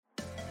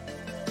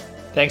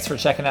Thanks for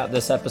checking out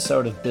this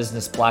episode of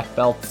Business Black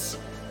Belts.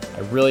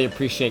 I really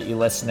appreciate you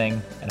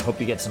listening and hope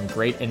you get some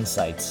great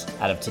insights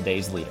out of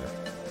today's leader.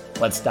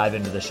 Let's dive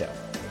into the show.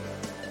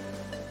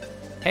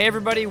 Hey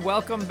everybody,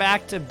 welcome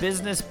back to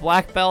Business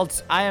Black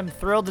Belts. I am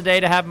thrilled today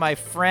to have my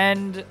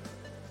friend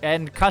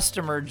and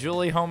customer,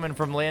 Julia Homan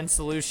from LAN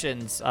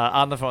Solutions,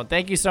 on the phone.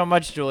 Thank you so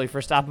much, Julie,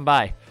 for stopping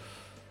by.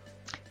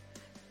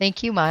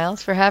 Thank you,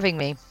 Miles, for having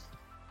me.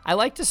 I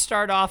like to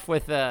start off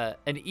with an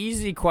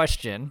easy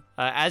question.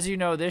 As you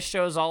know, this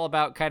show is all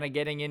about kind of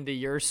getting into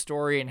your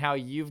story and how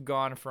you've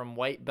gone from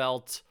white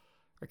belt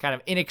or kind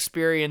of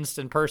inexperienced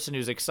and person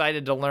who's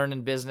excited to learn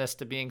in business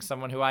to being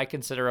someone who I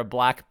consider a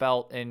black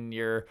belt in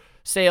your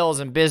sales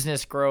and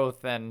business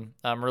growth and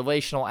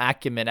relational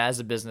acumen as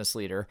a business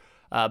leader.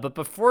 But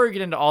before we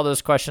get into all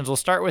those questions, we'll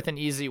start with an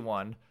easy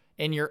one.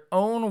 In your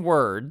own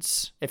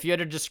words, if you had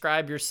to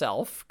describe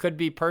yourself, could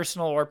be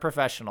personal or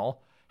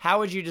professional, how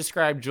would you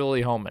describe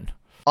Julie Homan?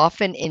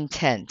 Often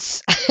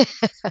intense.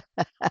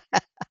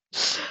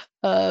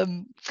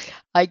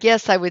 I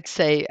guess I would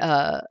say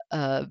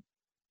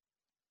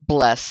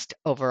blessed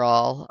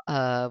overall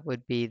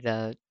would be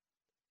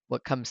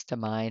what comes to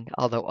mind,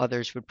 although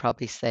others would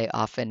probably say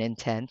often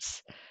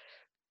intense.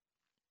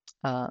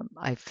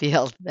 I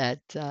feel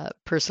that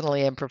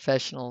personally and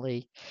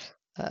professionally,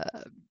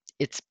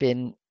 it's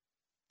been,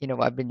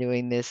 I've been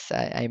doing this.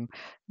 I'm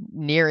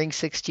nearing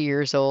 60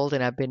 years old,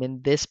 and I've been in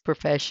this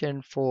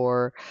profession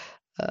for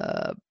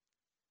uh,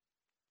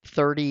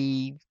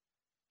 30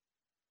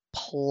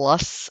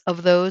 plus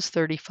of those,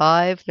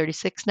 35,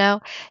 36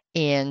 now.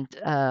 And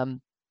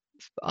on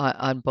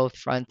both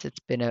fronts,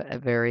 it's been a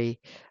very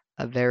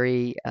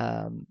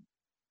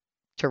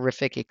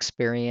terrific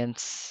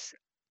experience.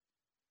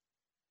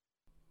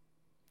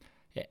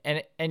 Yeah,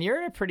 and you're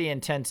in a pretty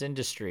intense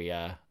industry.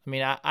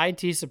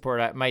 IT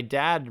support. My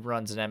dad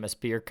runs an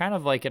MSP. You're kind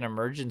of like an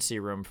emergency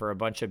room for a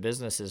bunch of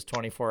businesses,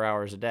 24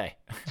 hours a day.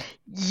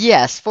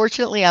 Yes,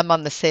 fortunately, I'm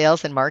on the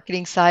sales and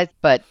marketing side,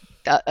 but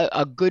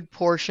a good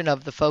portion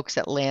of the folks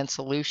at LAN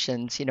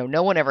Solutions,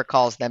 no one ever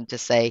calls them to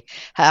say,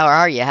 "How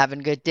are you? Having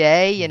a good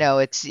day?"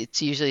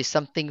 It's usually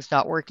something's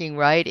not working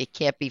right. It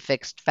can't be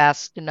fixed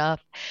fast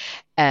enough,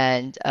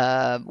 and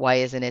why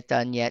isn't it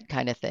done yet,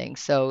 kind of thing.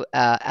 So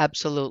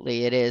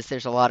absolutely, it is.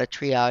 There's a lot of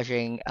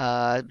triaging,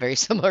 very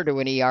similar to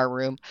an ER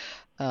room.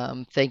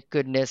 Thank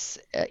goodness,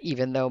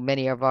 even though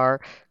many of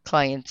our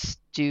clients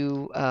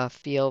do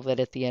feel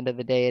that at the end of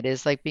the day, it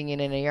is like being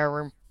in an ER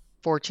room.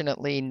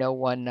 Fortunately, no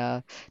one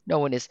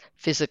is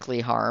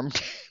physically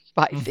harmed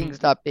by Mhm.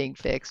 things not being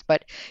fixed.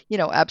 But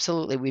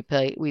absolutely, we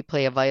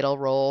play a vital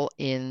role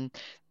in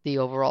the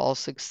overall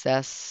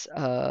success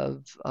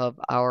of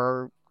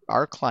our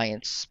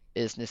clients'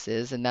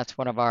 businesses, and that's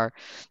one of our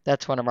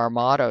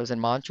mottos and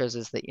mantras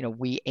is that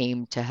we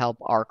aim to help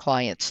our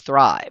clients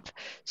thrive.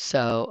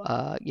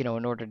 So in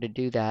order to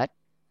do that,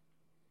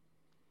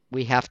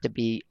 we have to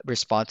be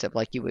responsive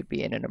like you would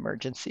be in an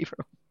emergency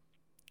room.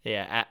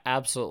 Yeah,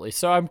 absolutely.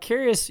 So I'm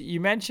curious, you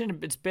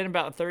mentioned it's been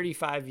about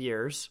 35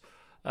 years,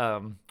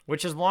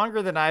 which is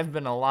longer than I've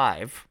been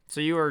alive. So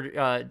you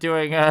were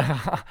doing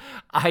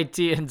IT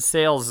and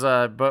sales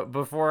but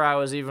before I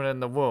was even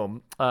in the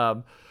womb.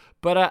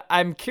 But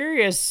I'm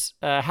curious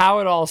how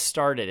it all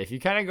started. If you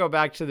kind of go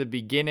back to the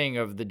beginning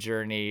of the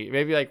journey,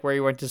 maybe like where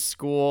you went to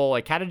school,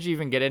 like how did you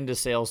even get into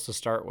sales to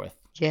start with?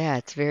 Yeah,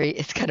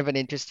 it's kind of an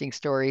interesting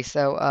story.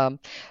 So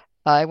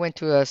I went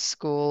to a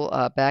school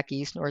back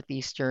east,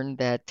 northeastern,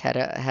 that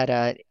had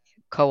a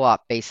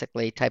co-op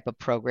basically type of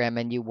program,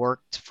 and you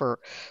worked for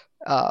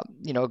a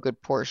good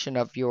portion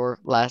of your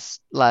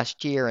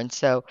last year. And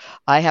so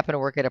I happened to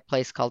work at a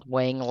place called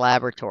Wang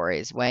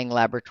Laboratories. Wang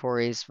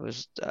Laboratories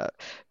was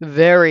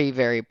very,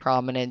 very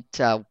prominent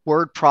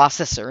word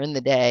processor in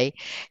the day,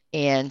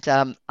 and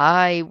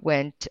I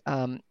went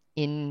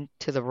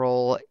into the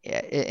role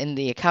in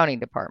the accounting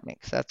department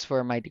because that's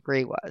where my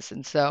degree was.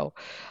 And so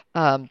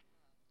um,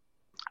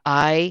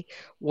 I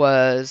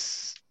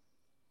was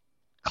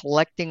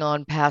collecting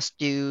on past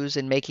dues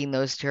and making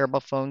those terrible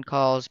phone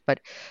calls,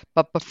 but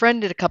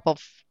befriended a couple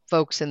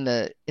folks in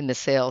the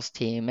sales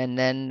team, and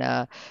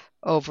then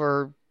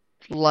over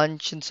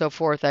lunch and so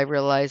forth, I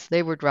realized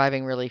they were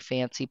driving really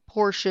fancy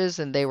Porsches,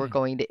 and they were Hmm.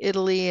 going to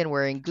Italy and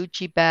wearing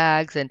Gucci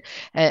bags, and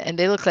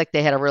they looked like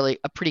they had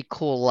a pretty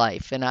cool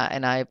life, and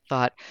I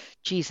thought,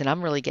 geez, and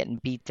I'm really getting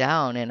beat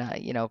down,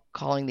 and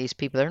calling these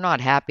people, they're not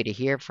happy to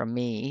hear from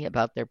me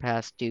about their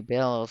past due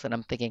bills, and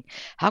I'm thinking,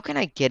 how can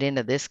I get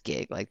into this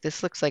gig? Like,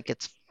 this looks like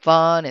it's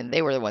fun. And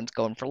they were the ones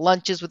going for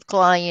lunches with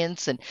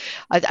clients. And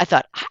I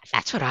thought,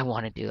 That's what I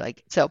want to do.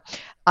 Like, so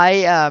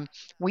I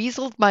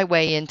weaseled my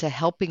way into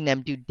helping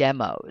them do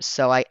demos.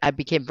 So I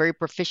became very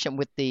proficient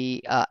with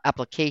the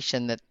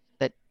application that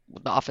the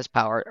Office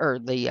Power, or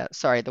the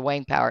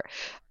Wang Power,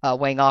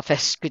 Wang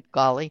Office, good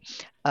golly.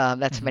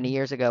 That's many Hmm.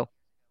 years ago.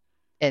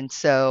 And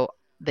so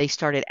they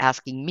started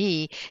asking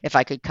me if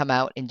I could come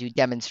out and do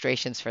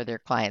demonstrations for their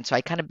clients. So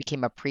I kind of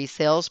became a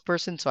pre-sales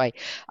person. So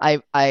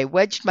I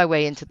wedged my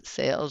way into the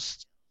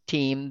sales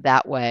team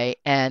that way.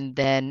 And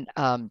then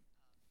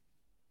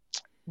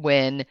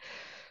when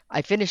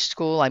I finished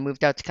school. I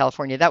moved out to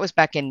California. That was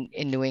back in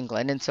New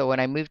England. And so when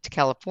I moved to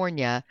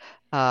California,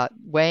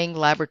 Wang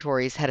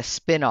Laboratories had a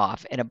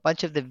spin-off, and a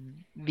bunch of the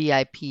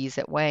VIPs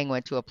at Wang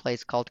went to a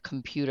place called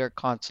Computer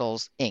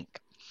Consoles Inc.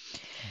 Mhm.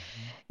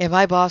 And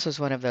my boss was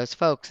one of those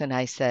folks, and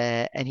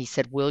he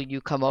said, "Will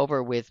you come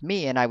over with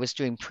me?" And I was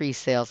doing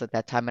pre-sales at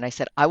that time, and I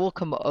said, "I will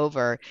come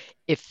over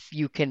if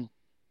you can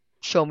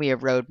show me a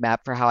roadmap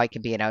for how I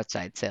can be an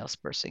outside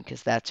salesperson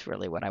because that's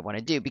really what I want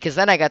to do." Because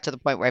then I got to the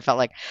point where I felt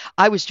like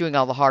I was doing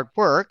all the hard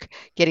work,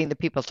 getting the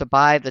people to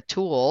buy the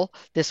tool.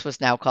 This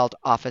was now called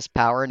Office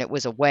Power, and it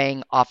was a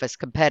Wang Office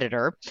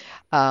competitor.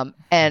 And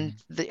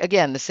Mhm.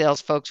 again, the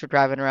sales folks were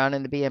driving around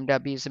in the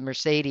BMWs and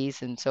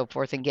Mercedes and so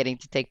forth and getting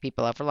to take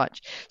people out for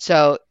lunch.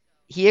 So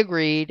he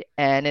agreed,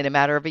 and in a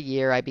matter of a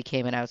year, I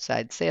became an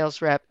outside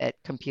sales rep at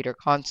Computer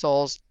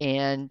Consoles,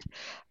 and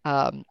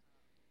um,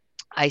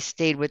 I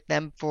stayed with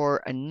them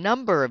for a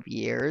number of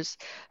years.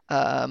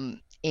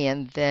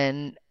 And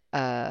then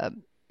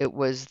it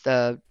was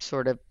the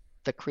sort of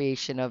the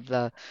creation of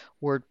the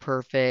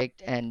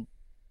WordPerfect and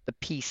the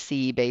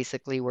PC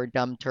basically where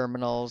dumb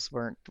terminals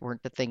weren't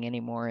the thing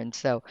anymore. And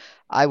so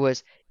I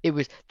was it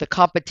was the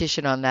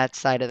competition on that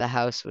side of the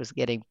house was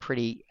getting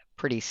pretty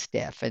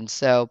stiff. And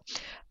so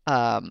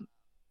um,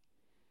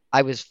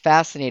 I was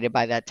fascinated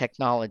by that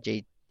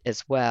technology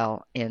as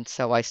well. And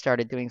so I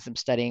started doing some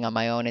studying on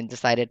my own and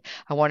decided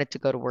I wanted to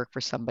go to work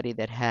for somebody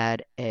that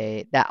had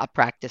a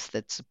practice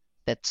that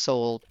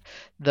sold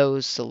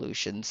those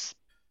solutions.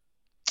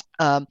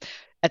 Um,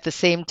 at the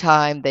same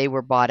time, they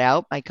were bought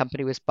out. My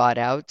company was bought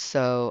out,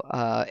 so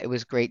it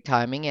was great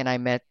timing. And I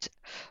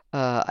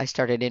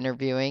started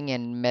interviewing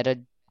and met a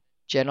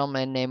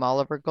gentleman named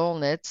Oliver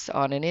Golnitz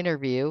on an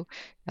interview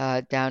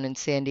down in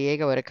San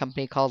Diego at a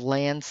company called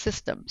LAN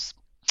Systems.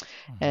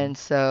 And Mhm.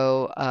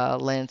 so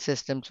LAN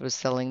Systems was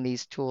selling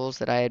these tools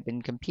that I had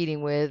been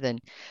competing with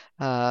and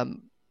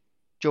um,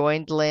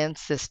 joined LAN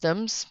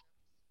Systems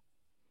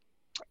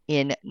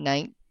in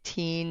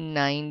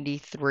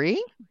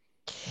 1993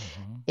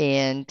 Mhm.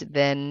 and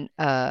then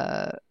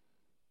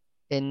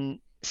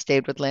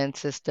stayed with LAN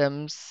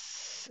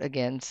Systems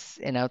again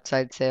in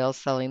outside sales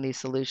selling these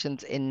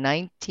solutions. In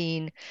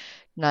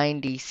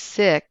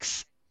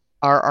 1996,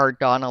 R.R.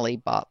 Donnelley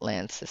bought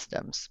LAN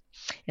Systems,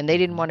 and they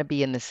didn't Mhm. want to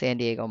be in the San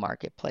Diego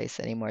marketplace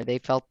anymore. They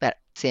felt that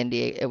San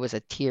Diego it was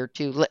a tier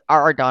two.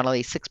 R.R.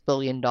 Donnelley, $6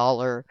 billion,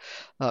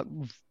 uh,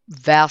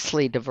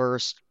 vastly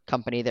diverse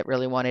company that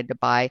really wanted to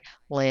buy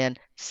LAN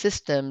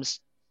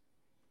Systems,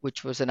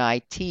 which was an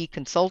IT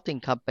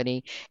consulting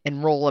company,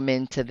 and roll them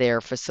into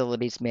their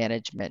facilities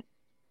management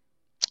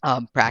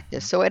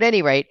practice. Mhm. So at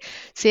any rate,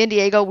 San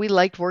Diego, we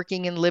liked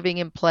working and living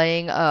and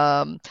playing.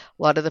 A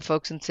lot of the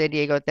folks in San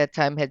Diego at that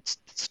time had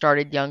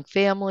started young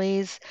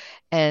families,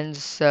 and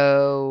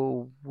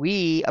so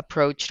we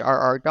approached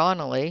R.R.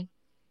 Donnelley,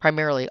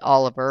 primarily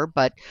Oliver,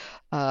 but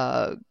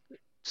uh,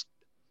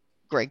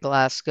 Greg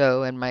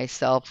Glasgow and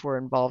myself were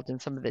involved in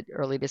some of the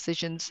early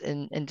decisions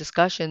and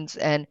discussions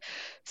and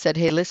said,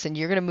 "Hey, listen,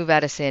 you're going to move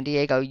out of San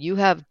Diego. You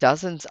have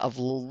dozens of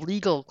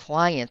legal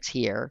clients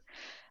here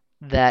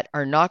that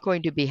are not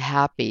going to be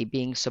happy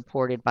being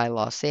supported by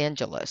Los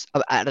Angeles,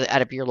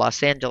 out of your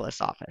Los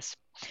Angeles office.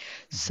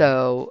 Mhm.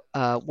 So,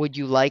 would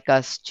you like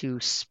us to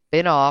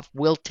spin off?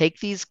 We'll take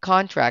these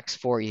contracts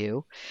for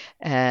you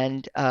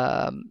and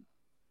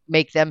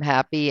make them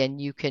happy,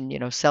 and you can,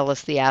 sell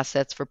us the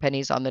assets for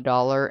pennies on the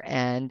dollar."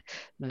 And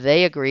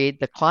they agreed.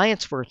 The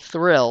clients were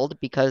thrilled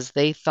because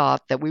they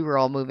thought that we were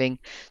all moving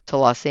to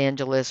Los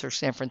Angeles or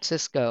San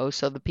Francisco.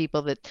 So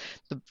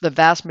the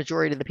vast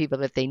majority of the people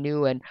that they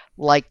knew and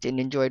liked and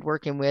enjoyed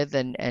working with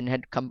and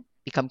had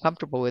become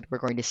comfortable with were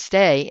going to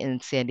stay in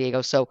San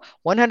Diego. So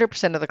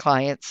 100% of the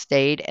clients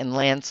stayed, and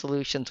LAN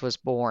Solutions was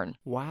born.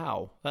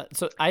 Wow.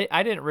 So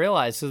I didn't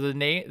realize. So the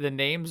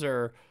names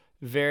are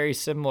very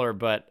similar,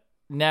 but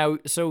now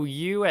so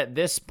you at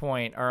this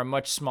point are a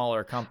much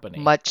smaller company.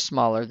 Much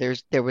smaller.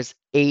 There was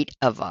 8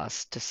 of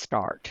us to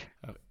start.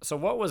 So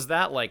what was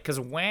that like? Because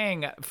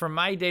Wang, from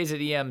my days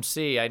at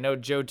EMC, I know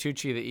Joe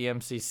Tucci, the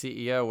EMC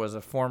CEO, was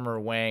a former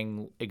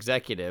Wang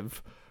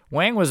executive.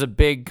 Wang was a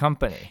big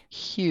company.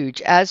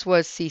 Huge, as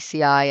was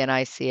CCI and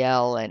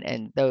ICL,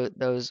 and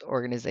those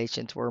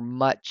organizations were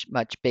much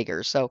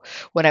bigger. So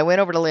when I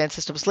went over to Land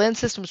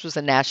Systems was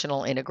a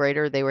national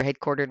integrator. They were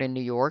headquartered in New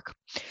York,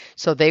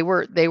 so they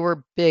were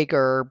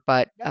bigger,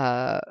 but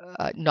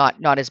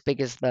not as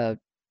big as the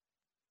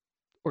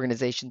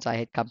organizations I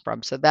had come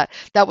from. So that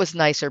was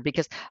nicer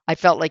because I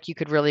felt like you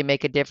could really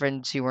make a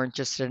difference. You weren't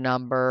just a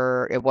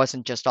number. It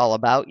wasn't just all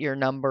about your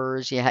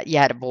numbers. You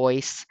had a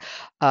voice.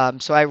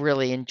 So I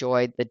really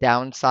enjoyed the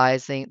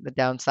downsize,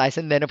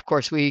 and then of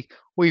course we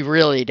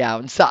really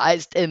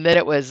downsized, and then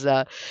it was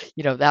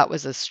that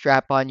was a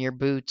strap on your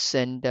boots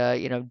and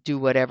do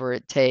whatever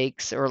it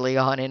takes early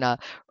on in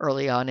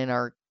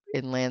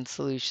Land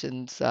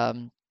Solutions.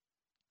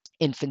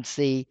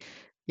 Infancy.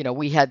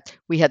 We had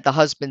the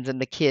husbands and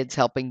the kids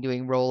helping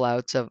doing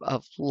rollouts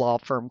of law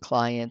firm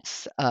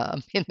clients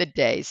in the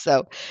day.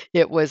 So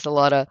it was a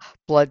lot of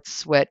blood,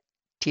 sweat,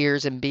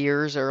 tears and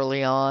beers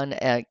early on,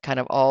 kind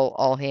of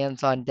all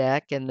hands on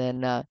deck, and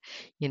then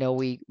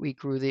we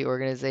grew the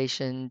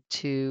organization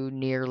to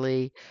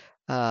nearly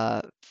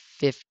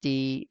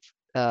 50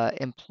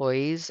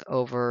 employees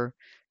over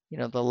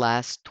the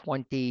last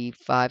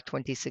 25,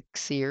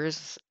 26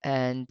 years,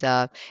 and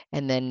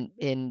then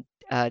in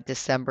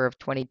December of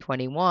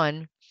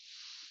 2021,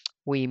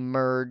 we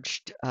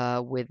merged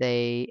with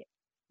a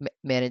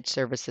managed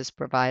services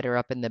provider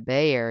up in the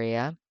Bay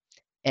Area,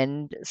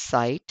 End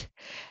Site,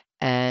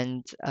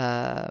 and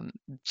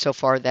so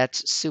far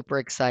that's super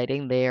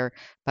exciting. They're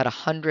about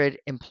 100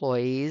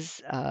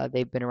 employees.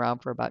 They've been around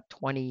for about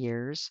 20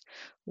 years.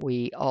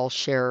 We all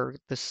share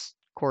the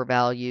core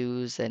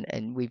values,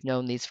 and we've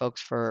known these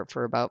folks for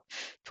about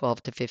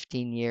 12 to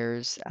 15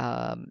 years.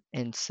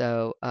 And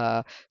so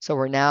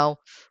we're now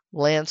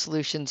LAN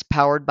Solutions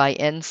powered by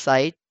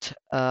Insight.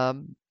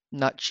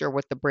 Not sure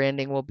what the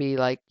branding will be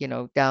like,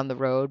 down the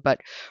road,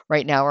 but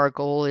right now our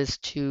goal is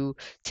to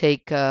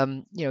take,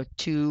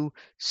 two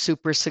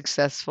super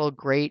successful,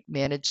 great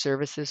managed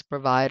services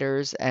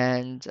providers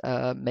and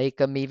make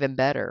them even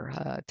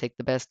better. Take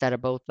the best out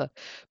of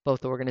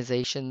both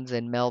organizations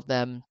and meld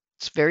them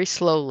very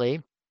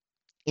slowly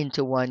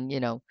into one,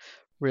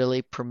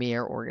 really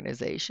premier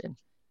organization.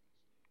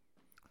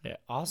 Yeah,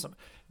 awesome.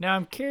 Now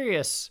I'm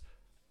curious,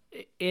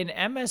 in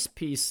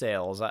MSP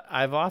sales,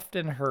 I've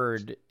often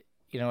heard,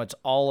 it's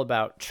all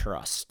about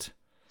trust.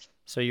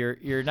 So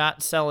you're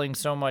not selling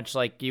so much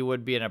like you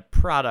would be in a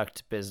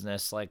product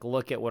business, like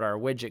look at what our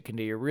widget can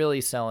do. You're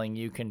really selling,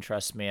 you can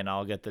trust me and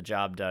I'll get the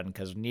job done,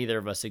 because neither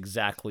of us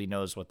exactly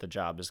knows what the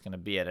job is going to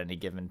be at any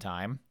given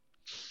time.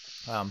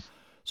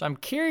 So I'm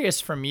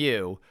curious from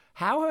you,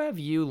 how have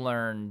you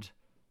learned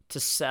to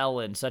sell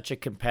in such a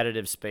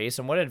competitive space,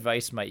 and what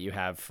advice might you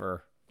have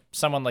for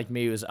someone like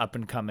me who's up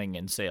and coming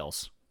in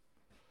sales?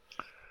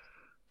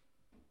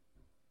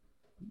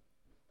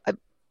 I,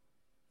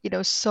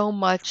 so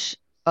much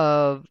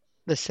of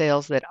the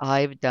sales that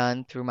I've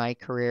done through my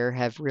career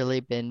have really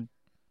been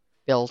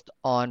built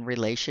on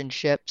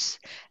relationships.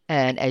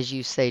 And as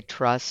you say,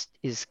 trust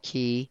is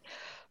key.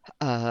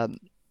 Um,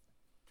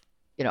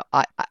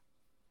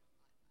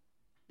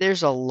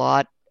 there's a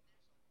lot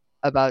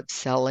about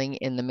selling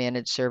in the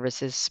managed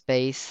services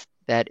space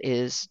that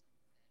is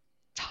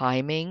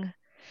timing.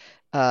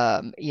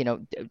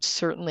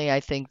 Certainly I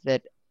think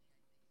that,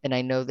 and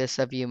I know this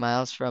of you,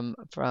 Miles, from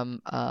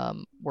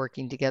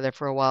working together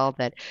for a while,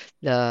 that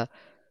the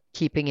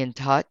keeping in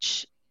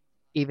touch,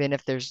 even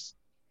if there's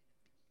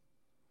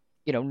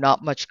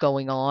not much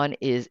going on,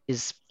 is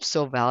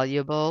so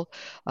valuable.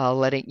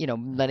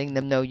 Letting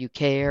them know you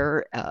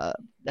care,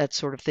 that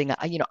sort of thing.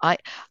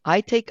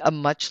 I take a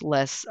much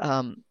less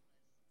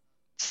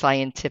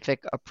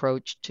scientific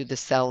approach to the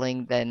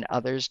selling than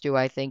others do,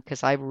 I think,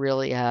 because I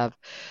really have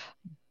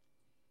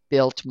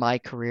built my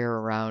career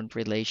around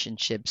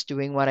relationships,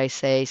 doing what I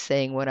say,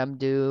 saying what I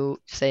do,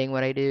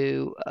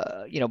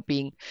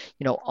 being,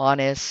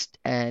 honest,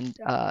 and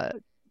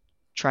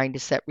trying to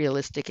set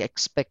realistic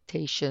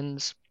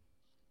expectations.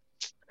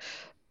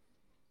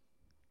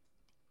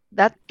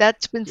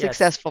 That's been Yes.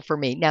 successful for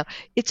me. Now,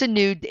 it's a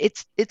new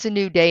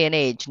day and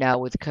age now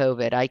with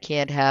COVID. I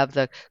can't have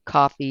the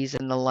coffees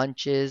and the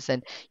lunches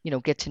and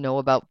get to know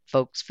about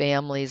folks'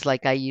 families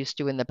like I used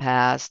to in the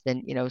past,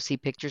 and see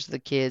pictures of the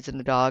kids and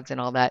the dogs and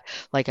all that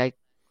like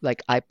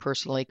I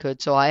personally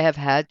could. So I have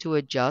had to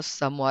adjust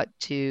somewhat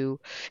to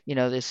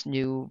this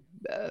new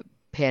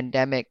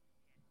pandemic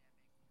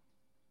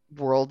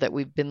world that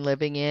we've been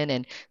living in,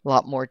 and a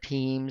lot more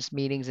Teams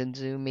meetings and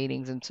Zoom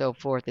meetings and so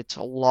forth. It's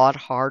a lot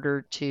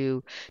harder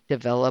to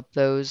develop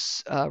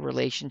those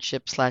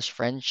relationships slash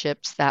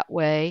friendships that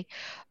way.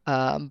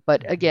 But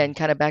Mhm. again,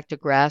 kind of back to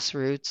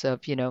grassroots of,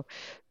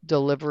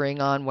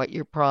 delivering on what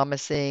you're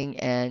promising,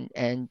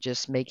 and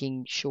just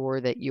making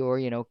sure that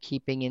you're,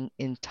 keeping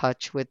in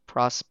touch with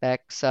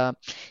prospects.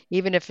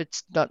 Even if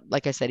it's not,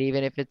 like I said,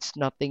 even if it's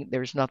nothing,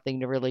 there's nothing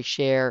to really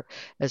share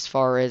as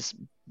far as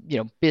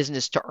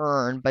business to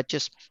earn, but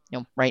just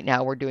right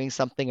now we're doing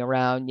something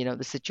around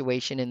the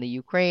situation in the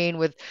Ukraine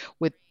with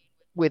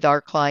with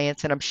our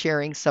clients, and I'm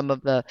sharing some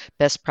of the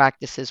best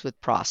practices with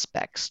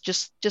prospects,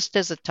 just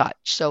as a touch.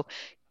 So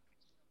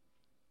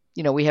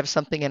we have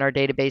something in our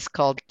database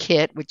called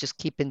KIT, which is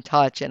keep in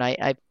touch, and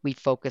I we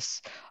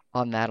focus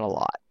on that a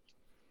lot.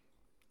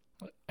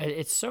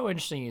 It's so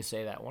interesting you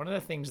say that. One of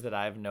the things that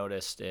I've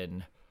noticed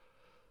in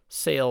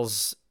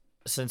sales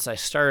since I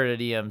started at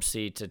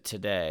EMC to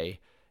today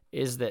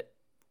is that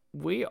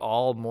we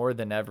all, more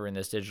than ever in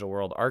this digital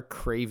world, are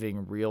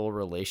craving real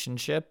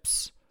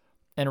relationships.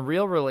 And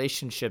real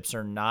relationships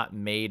are not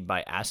made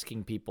by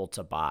asking people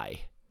to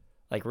buy.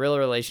 Like, real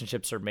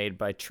relationships are made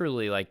by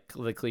truly, like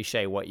the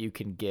cliche, what you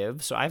can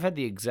give. So I've had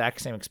the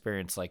exact same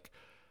experience, like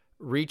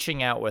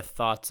reaching out with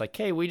thoughts like,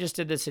 hey, we just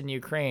did this in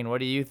Ukraine. What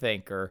do you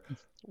think? Or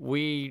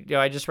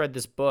I just read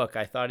this book.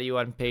 I thought of you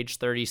on page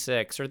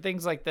 36, or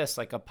things like this,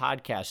 like a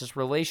podcast, just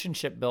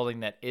relationship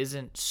building that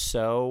isn't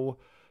so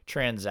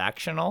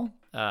transactional.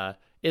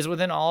 is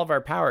within all of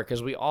our power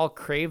because we all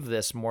crave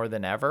this more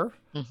than ever.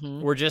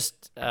 Mm-hmm. We're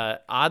just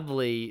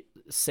oddly,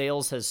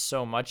 sales has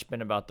so much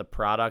been about the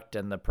product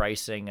and the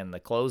pricing and the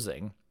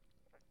closing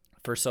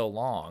for so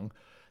long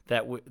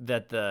that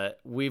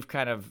we've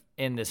kind of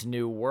in this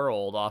new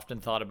world often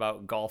thought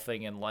about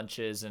golfing and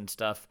lunches and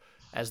stuff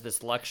as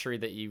this luxury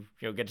that you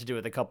get to do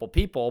with a couple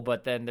people,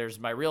 but then there's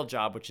my real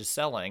job, which is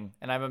selling.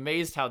 And I'm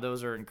amazed how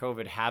those are in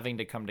COVID having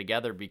to come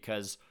together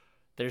because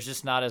there's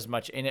just not as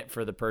much in it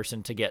for the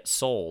person to get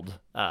sold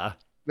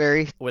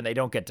Very, when they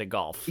don't get to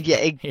golf.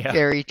 yeah, Yeah.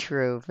 very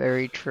true,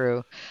 very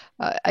true.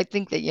 I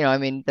think that, I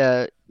mean,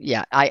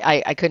 yeah,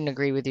 I couldn't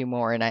agree with you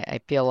more, and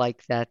I feel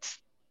like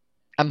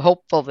I'm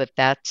hopeful that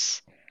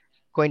that's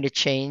going to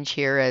change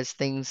here as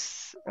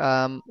things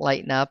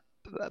lighten up.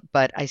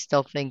 But I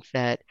still think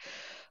that,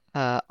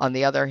 on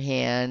the other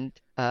hand,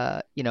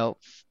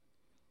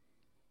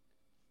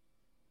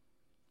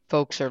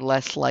 folks are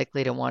less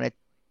likely to want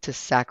to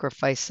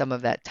sacrifice some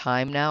of that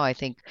time now. I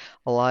think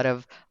a lot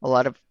of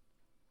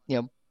you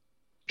know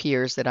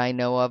peers that I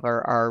know of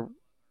are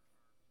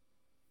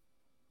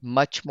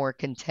much more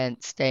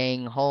content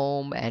staying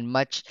home and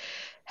much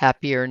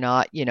happier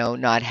not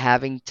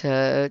having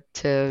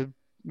to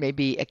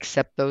maybe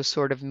accept those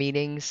sort of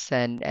meetings,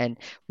 and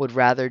would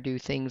rather do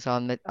things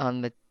on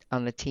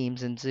the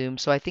Teams and Zoom.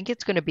 So I think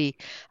it's going to be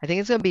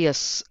a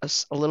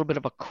little bit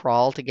of a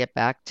crawl to get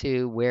back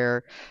to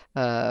where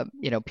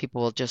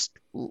people will just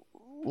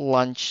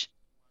lunch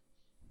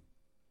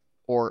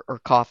or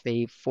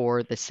coffee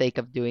for the sake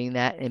of doing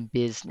that in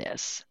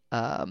business.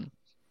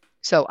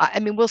 So I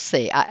mean, we'll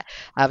see.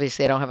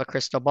 Obviously I don't have a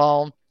crystal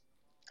ball.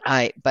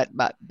 But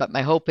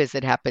my hope is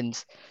it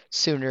happens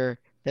sooner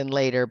than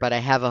later. But I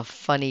have a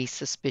funny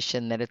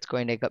suspicion that it's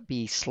going to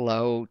be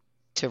slow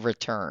to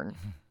return.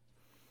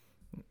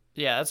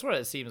 Yeah, that's what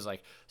it seems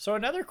like. So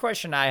another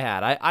question I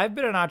had, I've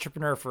been an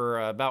entrepreneur for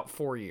about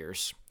 4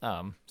 years,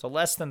 so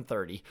less than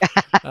 30,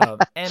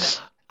 and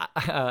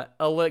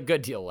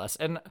good deal less.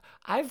 And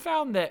I've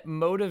found that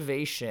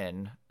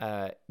motivation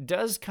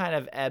does kind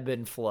of ebb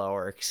and flow,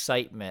 or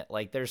excitement.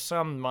 Like there's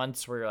some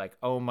months where you're like,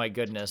 oh my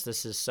goodness,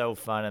 this is so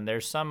fun. And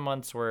there's some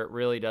months where it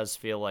really does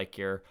feel like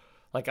you're,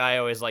 like I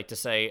always like to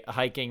say,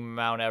 hiking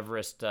Mount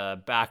Everest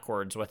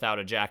backwards without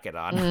a jacket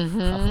on.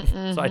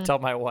 Mm-hmm, So I mm-hmm. tell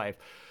my wife.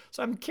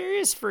 So I'm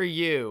curious for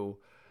you.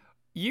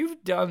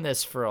 You've done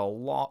this for a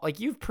long, like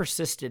you've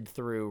persisted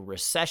through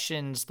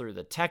recessions, through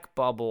the tech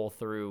bubble,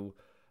 through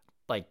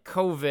like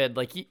COVID.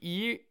 Like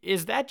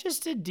is that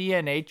just a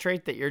DNA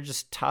trait that you're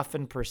just tough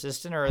and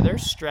persistent, or are there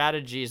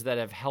strategies that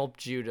have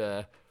helped you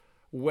to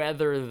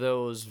weather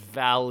those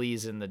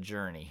valleys in the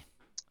journey?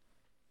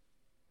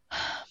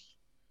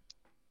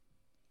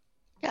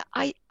 Yeah,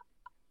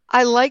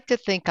 I like to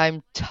think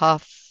I'm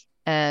tough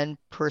and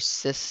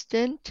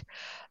persistent.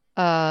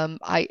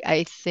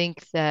 I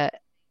think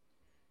that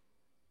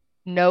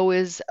no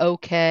is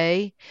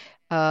okay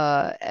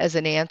as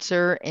an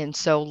answer, and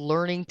so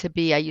learning to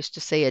be, I used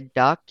to say, a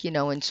duck,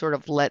 and sort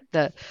of let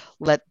the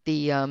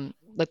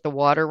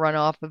water run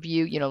off of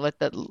you,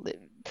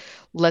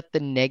 let the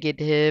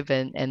negative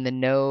and the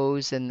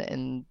no's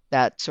and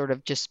that sort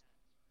of just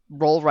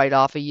roll right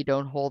off of you.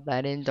 Don't hold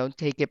that in. Don't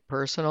take it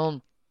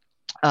personal.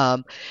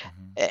 Um,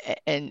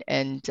 Mm-hmm.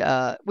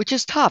 and which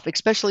is tough,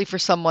 especially for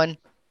someone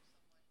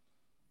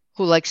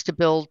who likes to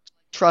build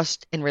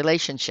trust in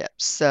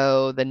relationships.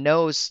 So the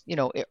no's,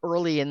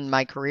 early in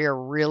my career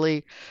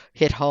really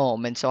hit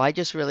home. And so I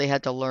just really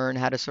had to learn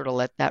how to sort of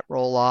let that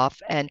roll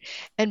off and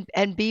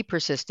be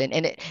persistent.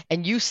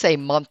 And you say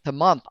month to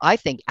month, I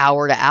think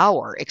hour to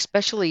hour,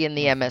 especially in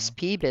the Mm-hmm.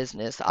 MSP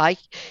business. I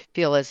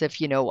feel as if,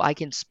 I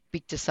can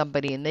speak to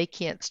somebody and they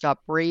can't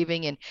stop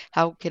raving, and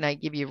how can I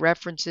give you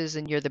references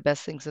and you're the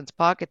best thing since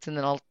pockets, and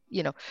then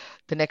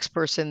the next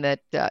person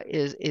that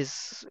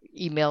is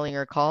emailing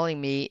or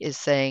calling me is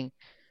saying,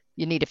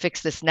 you need to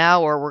fix this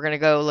now or we're going to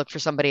go look for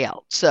somebody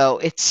else. So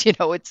it's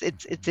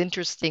it's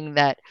interesting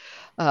that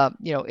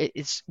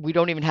it's we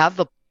don't even have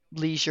the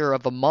leisure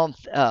of a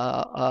month.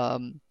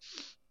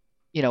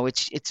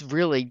 It's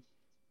really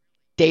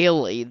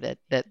daily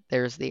that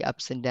there's the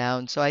ups and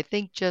downs. So I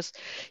think just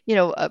you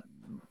know uh,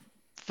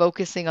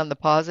 focusing on the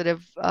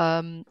positive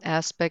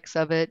aspects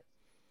of it,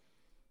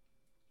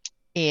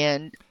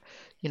 and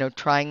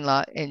trying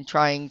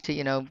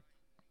to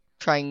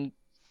trying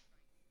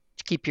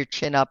to keep your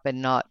chin up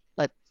and not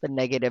let the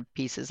negative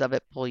pieces of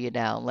it pull you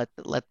down. Let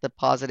the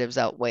positives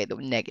outweigh the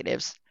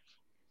negatives.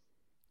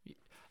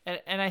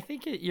 And I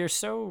think you're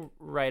so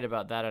right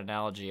about that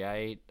analogy.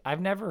 I've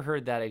never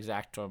heard that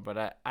exact one,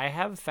 but I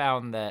have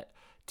found that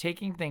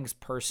taking things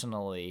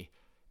personally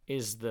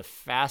is the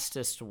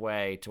fastest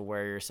way to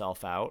wear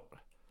yourself out.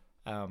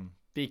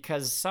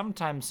 Because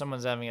sometimes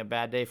someone's having a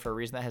bad day for a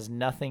reason that has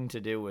nothing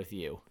to do with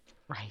you.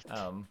 Right.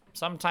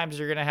 Sometimes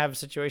you're gonna have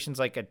situations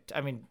like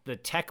the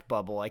tech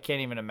bubble. I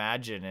can't even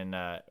imagine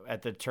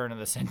at the turn of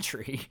the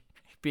century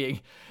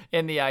being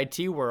in the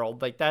IT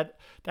world like that.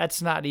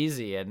 That's not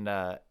easy, and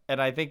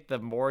I think the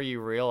more you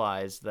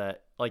realize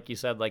that, like you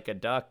said, like a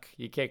duck,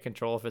 you can't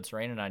control if it's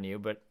raining on you,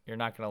 but you're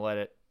not gonna let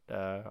it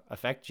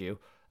affect you.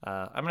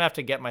 I'm gonna have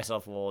to get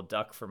myself a little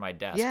duck for my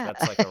desk. Yeah.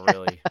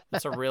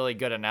 That's a really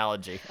good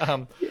analogy.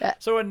 Yeah.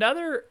 So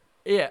another,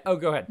 yeah. Oh,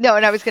 go ahead. No,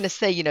 and I was going to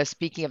say,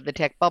 speaking of the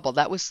tech bubble,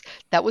 that was,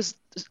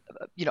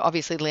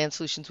 obviously LAN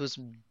Solutions was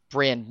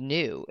brand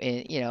new,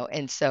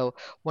 and so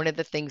one of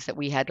the things that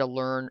we had to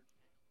learn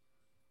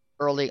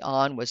early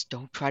on was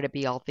don't try to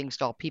be all things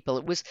to all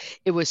people.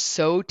 It was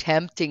so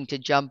tempting to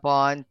jump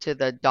on to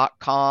the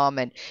 .com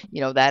and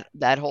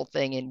that whole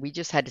thing, and we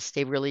just had to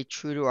stay really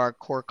true to our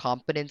core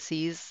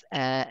competencies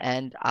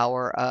and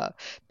our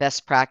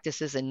best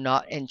practices,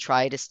 and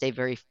try to stay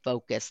very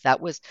focused.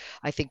 That was,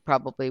 I think,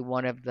 probably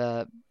one of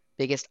the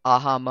biggest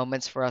aha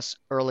moments for us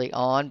early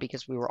on,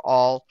 because we were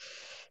all,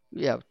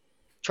 you know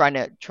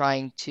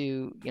trying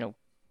to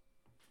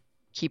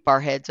keep our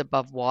heads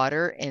above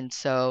water. And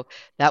so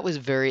that was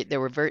there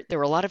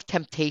were a lot of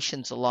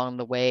temptations along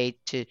the way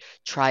to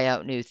try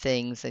out new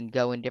things and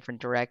go in different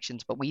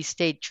directions, but we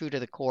stayed true to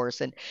the course.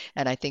 And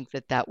I think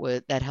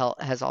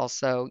has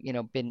also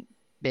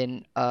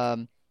been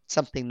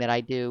something that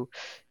I do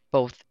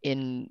both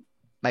in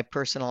my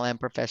personal and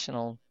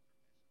professional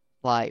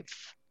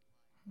life.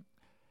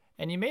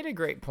 And you made a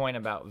great point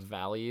about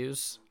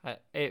values.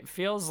 It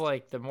feels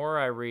like the more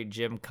I read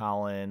Jim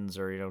Collins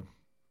or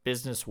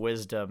business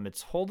wisdom,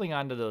 it's holding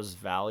on to those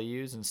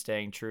values and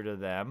staying true to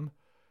them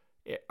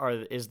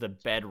is the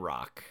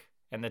bedrock.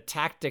 And the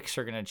tactics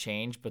are going to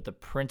change, but the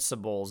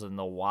principles and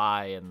the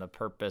why and the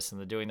purpose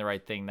and the doing the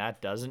right thing,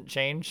 that doesn't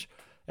change.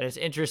 And it's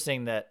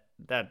interesting that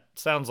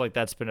sounds like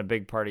that's been a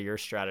big part of your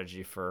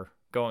strategy for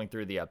going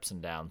through the ups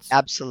and downs.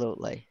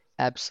 Absolutely.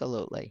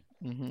 Absolutely.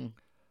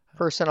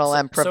 Personal So,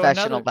 and so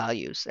professional another,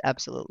 values.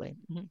 Absolutely.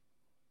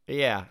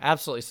 yeah,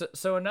 absolutely.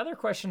 So another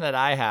question that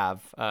I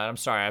have, I'm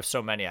sorry, I have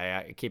so many,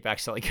 I keep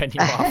accidentally cutting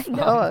you off.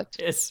 No,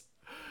 Is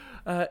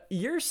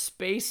your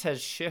space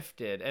has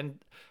shifted,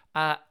 and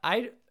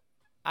I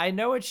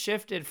know it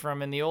shifted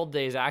from in the old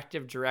days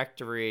Active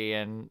Directory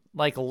and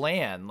like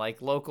LAN,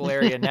 like local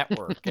area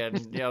network,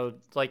 and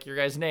like your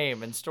guys'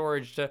 name and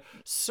storage to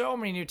so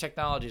many new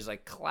technologies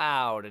like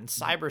cloud and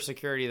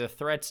cybersecurity. The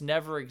threats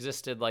never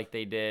existed like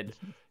they did,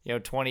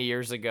 20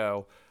 years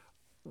ago.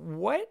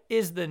 What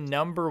is the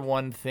number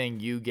one thing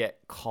you get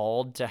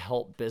called to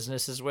help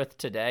businesses with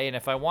today? And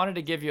if I wanted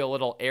to give you a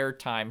little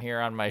airtime here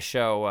on my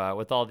show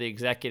with all the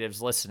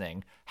executives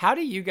listening, how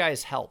do you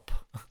guys help?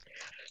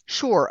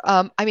 sure.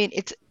 I mean,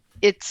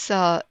 it's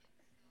I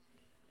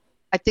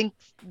think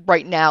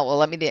right now,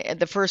 well,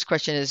 the first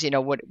question is,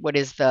 what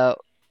is the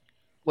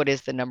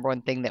number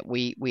one thing that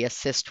we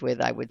assist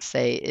with? I would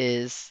say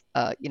is,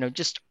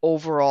 just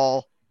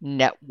overall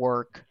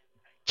network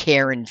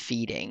care and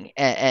feeding,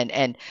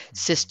 and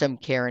system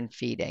care and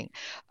feeding.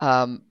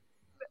 Um,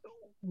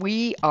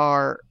 we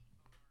are,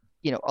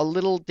 a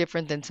little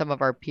different than some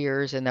of our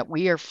peers in that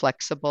we are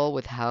flexible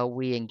with how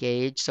we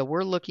engage. So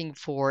we're looking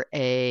for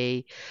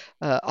a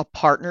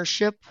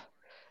partnership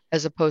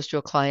as opposed to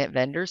a client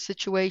vendor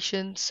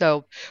situation.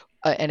 So,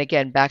 and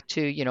again, back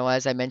to,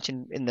 as I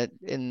mentioned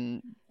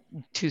in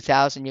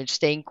 2000,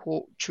 staying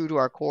true to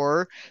our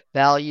core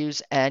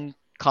values and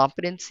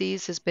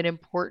competencies has been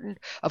important.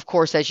 Of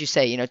course, as you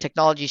say,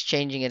 technology is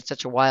changing at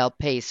such a wild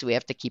pace, so we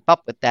have to keep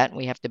up with that, and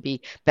we have to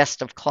be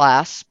best of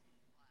class.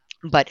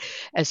 But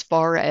as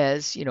far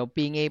as,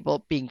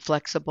 being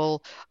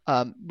flexible,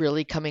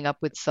 really coming up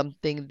with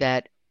something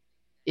that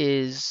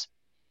is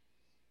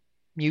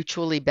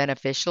mutually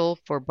beneficial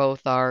for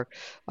both our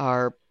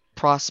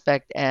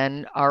prospect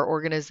and our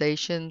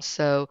organization.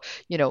 So,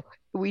 you know,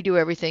 we do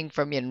everything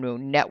from,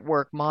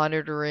 network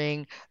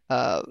monitoring,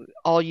 uh,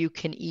 all you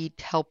can eat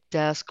help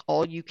desk,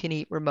 all you can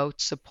eat remote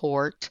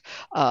support,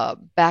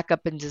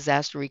 backup and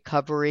disaster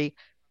recovery,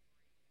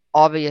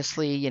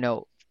 obviously,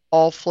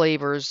 all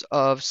flavors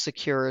of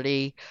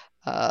security.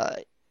 Uh,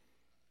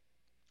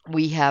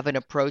 we have an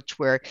approach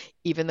where,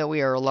 even though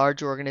we are a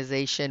large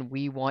organization,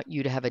 we want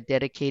you to have a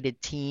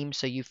dedicated team,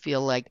 so you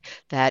feel like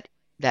that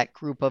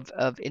group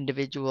of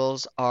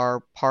individuals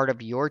are part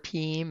of your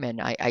team. And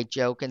I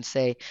joke and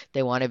say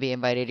they want to be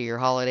invited to your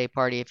holiday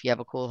party if you have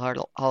a cool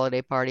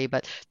holiday party,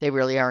 but they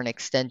really are an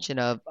extension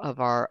of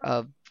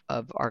our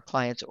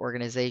clients'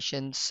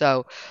 organization.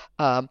 So,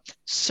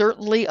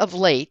 certainly of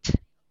late,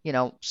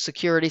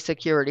 security,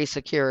 security,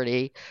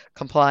 security,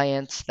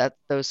 compliance, that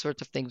those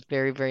sorts of things,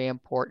 very, very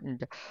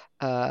important.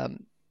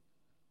 Um,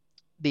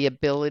 the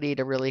ability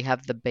to really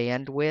have the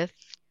bandwidth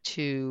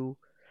to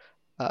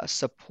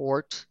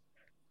support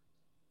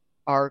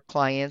our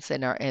clients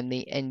and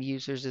the end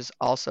users is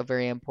also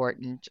very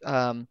important.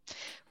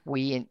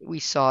 We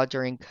saw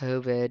during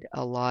COVID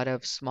a lot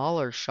of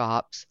smaller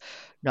shops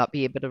not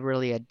be able to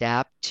really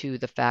adapt to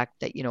the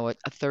fact that,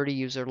 a 30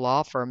 user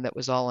law firm that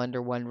was all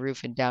under one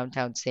roof in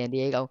downtown San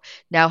Diego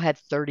now had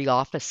 30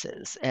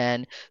 offices,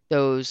 and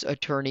those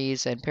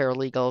attorneys and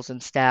paralegals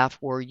and staff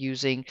were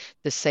using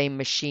the same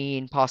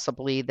machine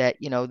possibly that,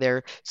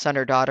 their son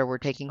or daughter were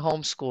taking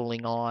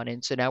homeschooling on.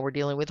 And so now we're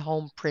dealing with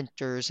home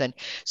printers. And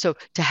so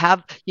to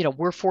have,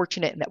 we're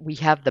fortunate in that we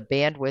have the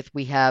bandwidth,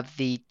 we have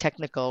the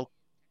technical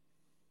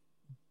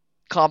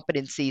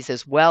competencies,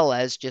 as well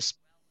as just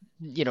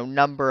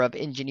number of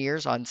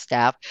engineers on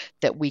staff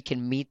that we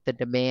can meet the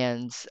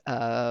demands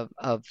of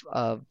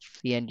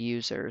the end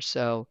user.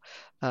 So,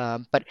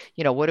 but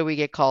what do we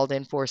get called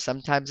in for?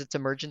 Sometimes it's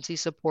emergency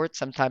support,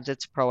 sometimes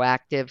it's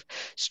proactive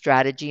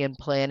strategy and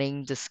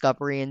planning,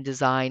 discovery and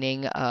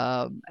designing.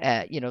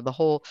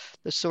 The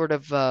sort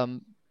of the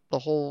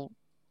whole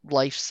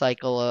life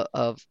cycle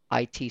of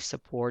IT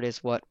support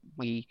is what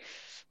we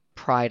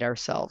pride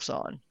ourselves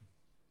on.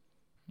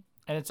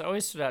 And it's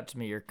always stood out to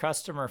me, your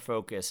customer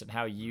focus and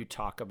how you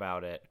talk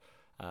about it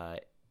uh,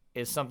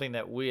 is something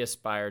that we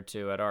aspire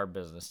to at our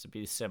business to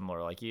be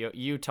similar. Like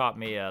you taught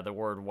me the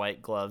word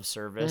white glove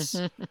service,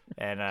 Hmm.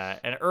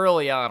 and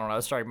early on when I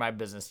was starting my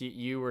business,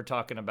 you were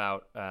talking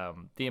about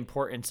the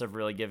importance of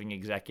really giving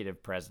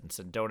executive presence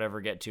and don't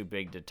ever get too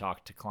big to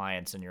talk to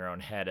clients in your own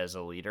head as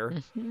a leader.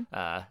 Hmm.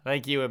 I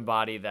think you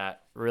embody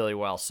that really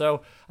well.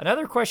 So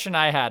another question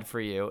I had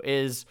for you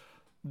is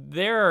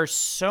there are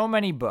so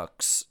many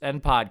books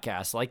and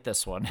podcasts like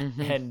this one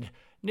Hmm. and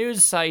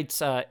news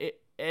sites,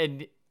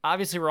 and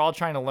obviously we're all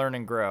trying to learn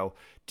and grow.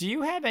 Do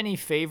you have any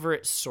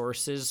favorite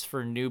sources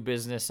for new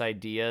business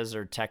ideas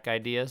or tech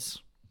ideas?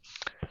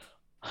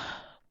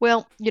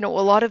 Well, a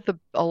lot of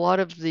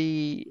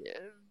the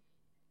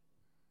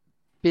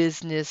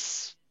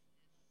business,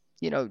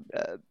 you know,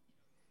 uh,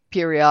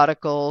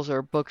 periodicals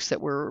or books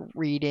that we're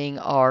reading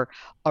are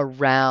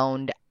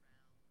around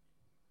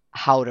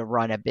how to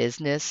run a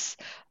business.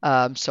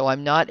 So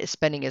I'm not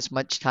spending as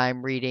much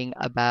time reading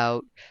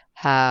about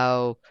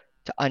how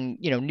to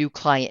new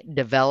client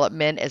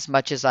development as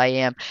much as I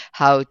am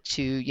how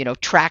to,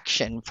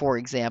 traction, for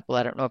example.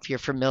 I don't know if you're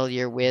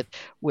familiar with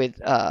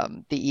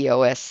the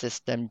EOS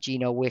system,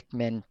 Gino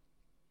Wickman.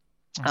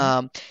 Mm-hmm.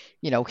 Um,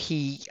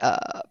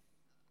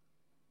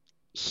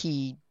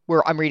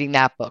 where I'm reading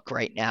that book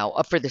right now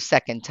for the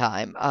second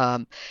time.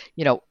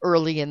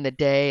 Early in the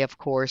day, of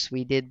course,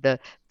 we did the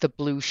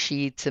blue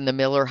sheets and the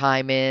Miller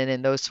Hyman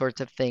and those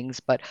sorts of things.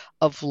 But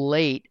of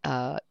late,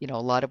 a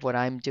lot of what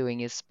I'm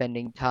doing is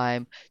spending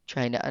time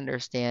trying to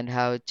understand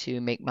how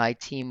to make my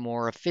team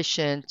more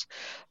efficient,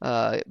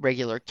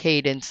 regular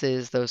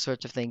cadences, those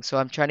sorts of things. So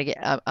I'm trying to get.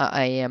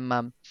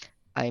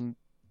 I'm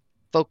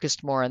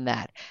focused more on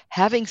that.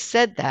 Having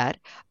said that,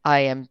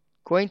 I am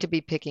going to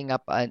be picking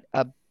up a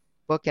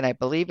book, and I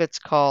believe it's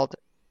called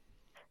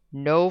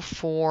No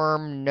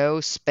Form, No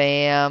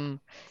Spam.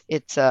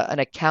 It's an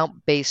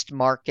account-based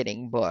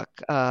marketing book.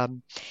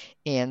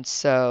 And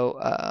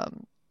so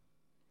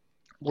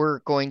we're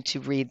going to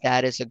read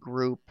that as a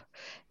group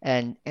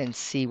and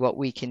see what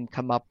we can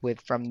come up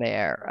with from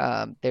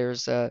there.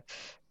 There's uh,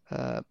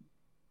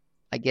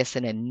 I guess,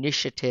 an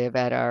initiative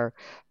at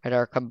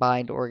our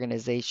combined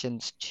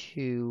organizations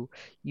to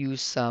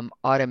use some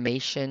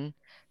automation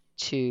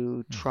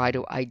to try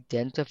Mm-hmm. to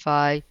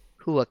identify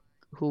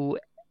who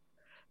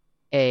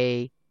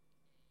a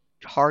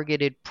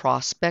targeted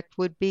prospect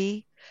would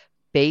be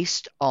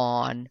based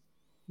on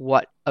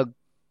what a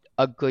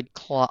good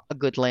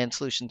LAN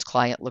Solutions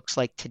client looks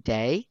like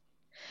today.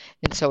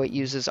 And so it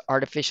uses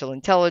artificial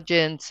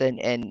intelligence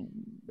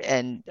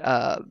and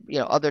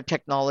other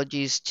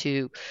technologies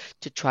to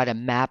try to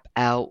map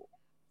out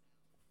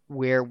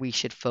where we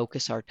should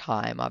focus our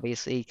time.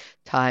 Obviously,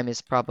 time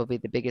is probably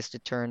the biggest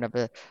deterrent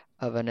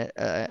of an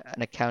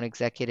account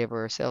executive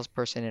or a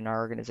salesperson in our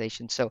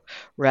organization. So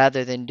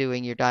rather than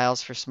doing your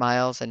dials for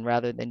smiles and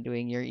rather than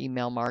doing your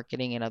email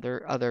marketing and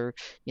other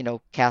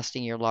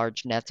casting your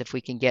large nets, if we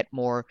can get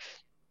more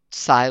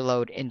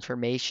siloed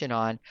information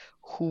on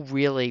who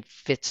really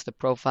fits the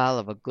profile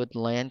of a good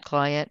land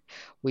client,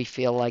 we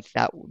feel like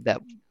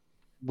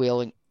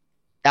will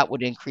that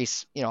would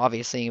increase,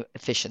 obviously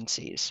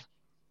efficiencies.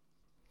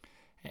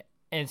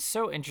 And it's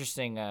so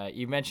interesting.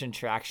 You mentioned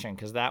traction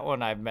because that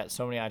one I've met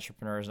so many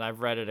entrepreneurs and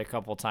I've read it a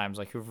couple times,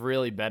 like who've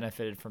really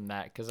benefited from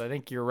that. Because I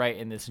think you're right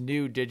in this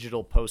new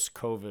digital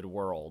post-COVID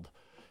world,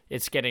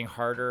 it's getting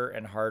harder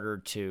and harder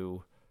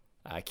to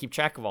keep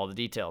track of all the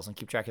details and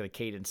keep track of the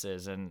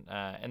cadences. And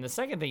the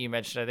second thing you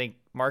mentioned, I think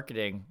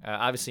marketing,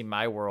 obviously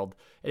my world,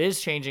 it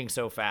is changing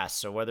so fast.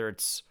 So whether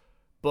it's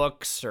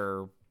books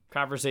or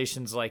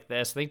conversations like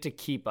this, I think to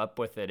keep up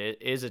with it, it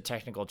is a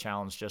technical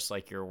challenge, just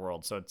like your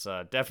world. So it's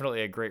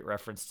definitely a great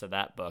reference to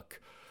that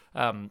book.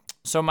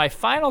 So my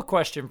final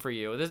question for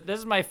you, this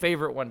is my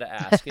favorite one to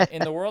ask.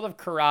 In the world of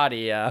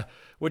karate,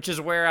 which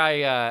is where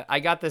I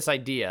got this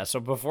idea. So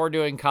before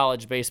doing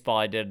college baseball,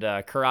 I did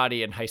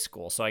karate in high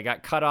school. So I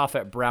got cut off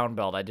at brown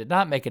belt. I did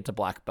not make it to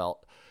black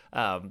belt.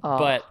 Oh.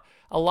 But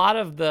a lot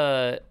of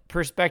the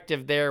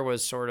perspective there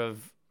was sort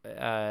of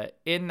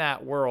in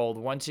that world.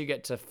 Once you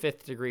get to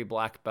fifth degree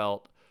black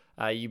belt,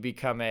 you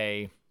become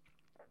a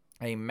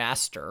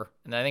master.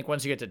 And I think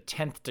once you get to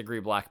 10th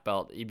degree black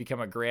belt, you become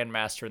a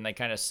grandmaster and they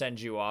kind of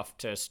send you off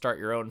to start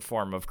your own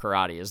form of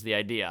karate is the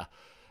idea.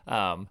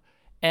 Um,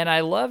 and I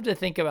love to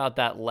think about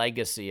that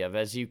legacy of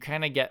as you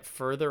kind of get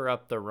further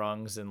up the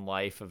rungs in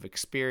life of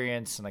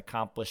experience and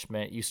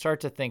accomplishment, you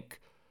start to think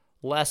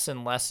less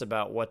and less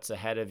about what's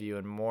ahead of you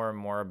and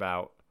more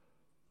about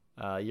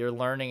your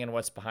learning and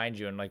what's behind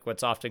you and like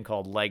what's often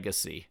called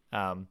legacy.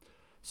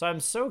 So I'm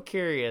so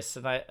curious,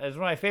 and it's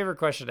my favorite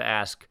question to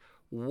ask.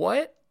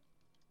 What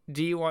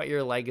do you want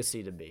your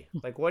legacy to be?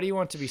 Like, what do you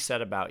want to be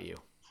said about you?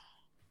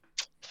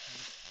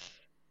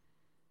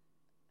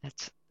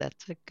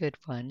 That's a good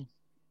one.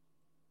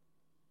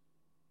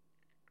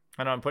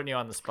 I know I'm putting you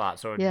on the spot,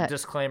 so Yeah.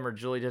 disclaimer,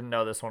 Julie didn't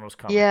know this one was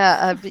coming.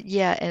 Yeah, but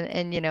yeah,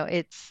 and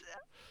it's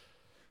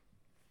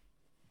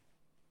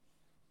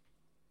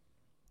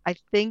I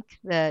think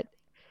that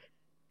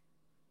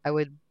I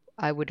would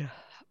I would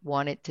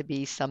want it to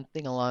be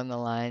something along the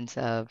lines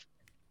of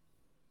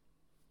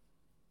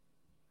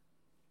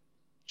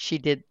she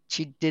did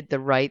the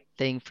right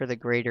thing for the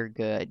greater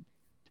good,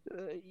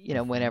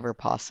 Mm-hmm. whenever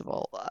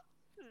possible.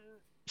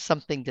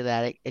 Something to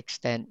that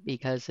extent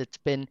because it's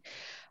been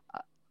uh,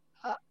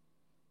 uh,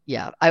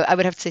 yeah, I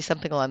would have to say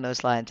something along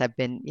those lines.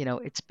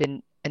 It's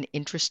been an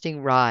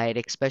interesting ride,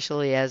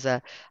 especially as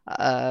a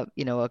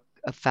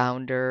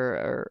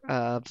founder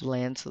of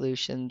LAN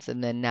Solutions,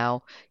 and then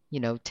now,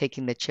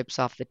 taking the chips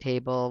off the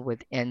table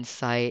with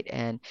Insight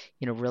and,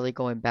 really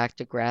going back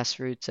to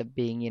grassroots of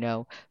being,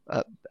 a,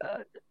 a,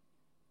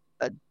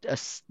 a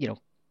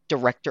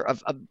director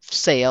of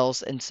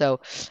sales. And so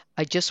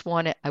I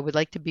would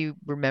like to be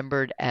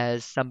remembered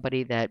as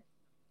somebody that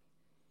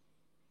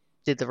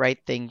did the right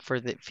thing for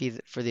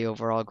the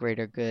overall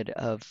greater good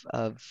of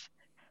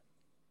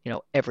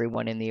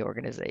everyone in the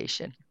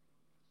organization.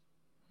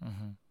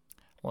 Mm-hmm.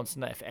 Well, it's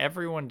not, if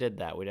everyone did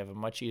that, we'd have a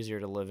much easier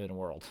to live in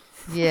world.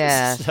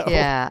 Yes, So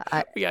yeah.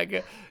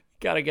 we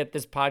gotta get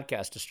this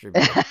podcast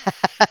distributed.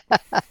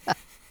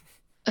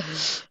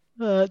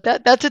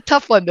 That's a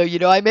tough one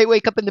though. I may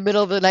wake up in the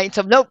middle of the night and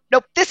say, nope,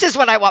 nope, this is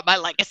what I want my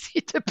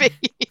legacy to be.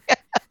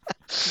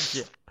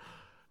 Yeah.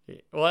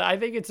 Well, I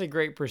think it's a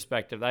great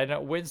perspective. I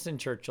know Winston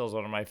Churchill is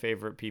one of my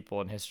favorite people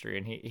in history,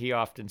 and he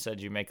often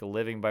said, "You make a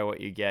living by what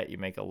you get. You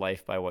make a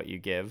life by what you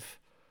give."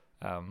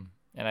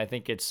 And I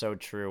think it's so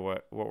true.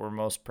 What we're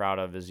most proud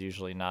of is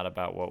usually not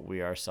about what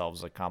we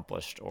ourselves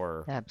accomplished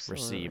or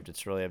Absolutely. received.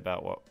 It's really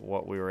about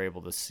what we were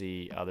able to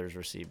see others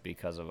receive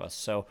because of us.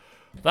 So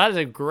that is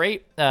a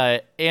great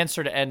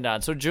answer to end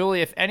on. So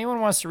Julie, if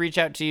anyone wants to reach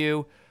out to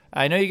you,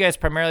 I know you guys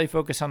primarily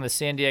focus on the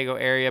San Diego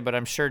area, but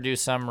I'm sure do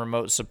some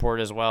remote support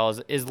as well.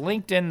 Is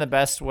LinkedIn the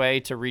best way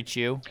to reach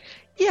you?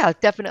 Yeah,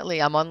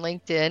 definitely. I'm on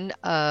LinkedIn.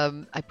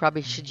 I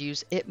probably should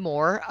use it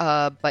more.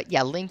 But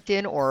yeah,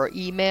 LinkedIn or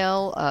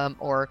email,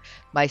 or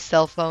my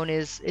cell phone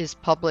is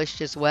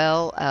published as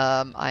well.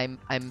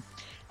 I'm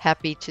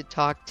happy to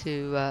talk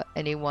to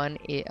anyone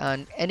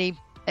on any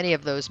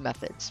of those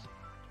methods.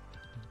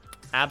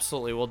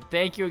 Absolutely. Well,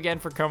 thank you again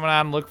for coming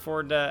on. Look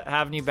forward to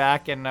having you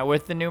back. And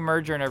with the new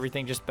merger and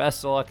everything, just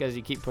best of luck as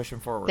you keep pushing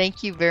forward.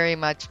 Thank you very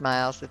much,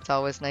 Miles. It's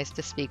always nice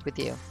to speak with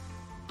you.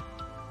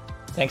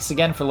 Thanks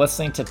again for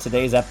listening to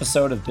today's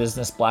episode of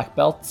Business Black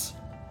Belts.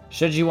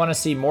 Should you want to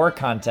see more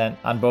content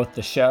on both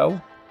the show,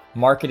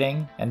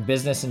 marketing, and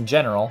business in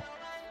general,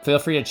 feel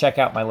free to check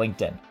out my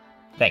LinkedIn.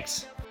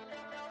 Thanks.